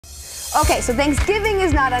Okay, so Thanksgiving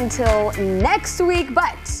is not until next week,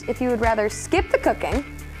 but if you would rather skip the cooking,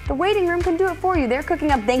 the waiting room can do it for you. They're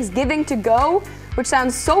cooking up Thanksgiving to go, which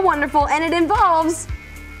sounds so wonderful, and it involves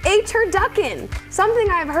a turducken, something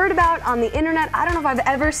I've heard about on the internet. I don't know if I've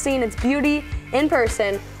ever seen its beauty in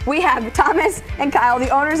person. We have Thomas and Kyle, the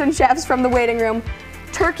owners and chefs from the waiting room.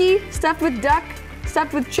 Turkey stuffed with duck,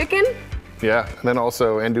 stuffed with chicken. Yeah, and then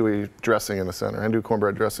also andouille dressing in the center, andouille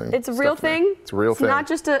cornbread dressing. It's a real thing? It's a real thing. It's not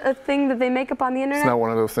just a thing that they make up on the internet? It's not one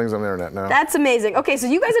of those things on the internet, no. That's amazing. Okay, so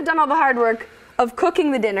you guys have done all the hard work of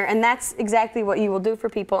cooking the dinner, and that's exactly what you will do for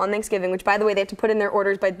people on Thanksgiving, which, by the way, they have to put in their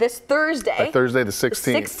orders by this Thursday. By Thursday the 16th.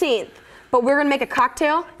 The 16th. But we're going to make a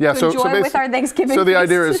cocktail to enjoy with our Thanksgiving So the feast.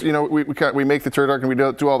 idea is, you know, we make the turducken, we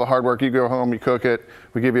do all the hard work. You go home, you cook it,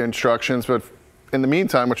 we give you instructions, but in the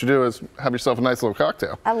meantime, what you do is have yourself a nice little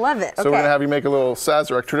cocktail. I love it. So we're going to have you make a little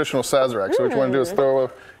sazerac, traditional sazerac. So what you want to do is throw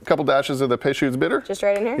a couple dashes of the Peychaud's bitter. Just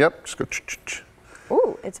right in here? Yep. Just go ch-ch-ch.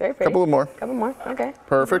 Ooh, it's very pretty. Couple more. Couple more, okay.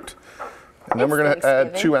 Perfect. And then we're going to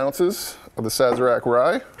add 2 ounces of the sazerac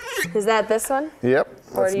rye. Is that this one? Yep,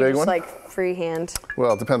 or that's do a you big just one. like freehand?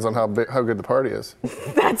 Well, it depends on how good the party is.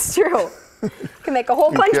 That's true. Can make a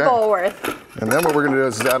whole punch bowl worth. And then what we're going to do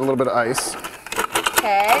is add a little bit of ice.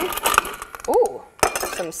 Okay. Ooh,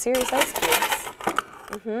 some serious ice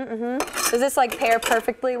cubes. Does this like pair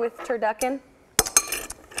perfectly with turducken?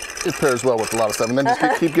 It pairs well with a lot of stuff. And then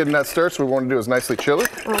just keep getting that stir. So what we want to do is nicely chill it.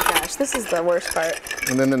 Oh gosh, this is the worst part.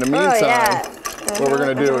 And then in the meantime, what we're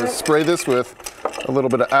going to do is spray this with a little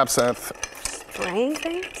bit of absinthe. Spraying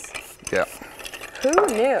things? Yeah. Who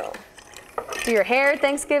knew? Do your hair at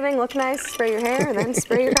Thanksgiving look nice, spray your hair, and then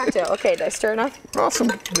spray your cocktail. Okay, did I stir enough? Awesome.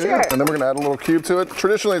 Sure. Yeah. And then we're going to add a little cube to it.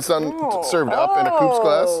 Traditionally, it's done served up in a coupes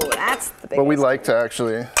glass. That's the biggest. But we like to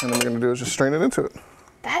actually, and then what we're going to do is just strain it into it.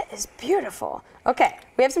 That is beautiful. Okay,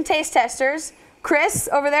 we have some taste testers. Chris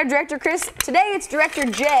over there, Director Chris. Today it's Director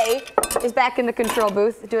Jay is back in the control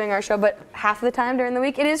booth doing our show, but half of the time during the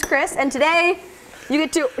week it is Chris. And today you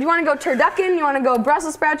get to, you want to go turducken, you want to go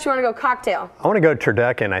Brussels sprouts, you want to go cocktail? I want to go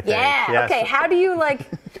turducken, I think. Yeah, yes. Okay, how do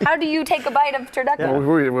you take a bite of turducken?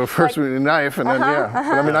 Yeah. Well, first we need a knife, and then, But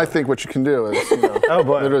I mean, I think what you can do is,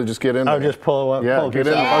 literally just get in there. Oh, just pull it. Yeah, get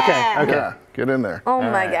in there. Okay. Yeah, get in there. Oh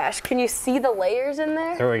my gosh, can you see the layers in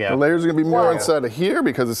there? There we go. The layers are going to be more inside of here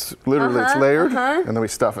because it's literally it's layered, and then we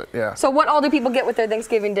stuff it, So what all do people get with their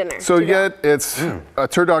Thanksgiving dinner? So you get, it's a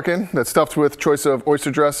turducken that's stuffed with choice of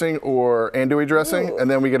oyster dressing or andouille dressing, and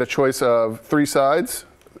then we get a choice of 3 sides,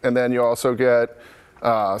 and then you also get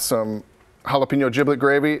some jalapeno giblet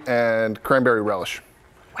gravy and cranberry relish.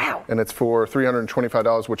 Wow. And it's for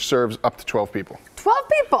 $325, which serves up to 12 people. 12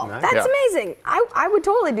 people? Nice. That's amazing. I would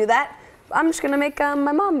totally do that. I'm just gonna make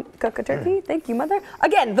my mom cook a turkey. Thank you, Mother.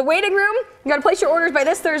 Again, the waiting room. You gotta place your orders by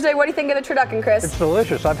this Thursday. What do you think of the turducken, Chris? It's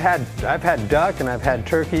delicious. I've had duck and I've had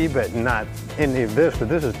turkey, but not any of this. But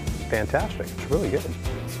this is fantastic. It's really good.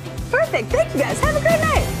 Perfect. Thank you guys. Have a great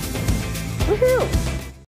night. Woohoo.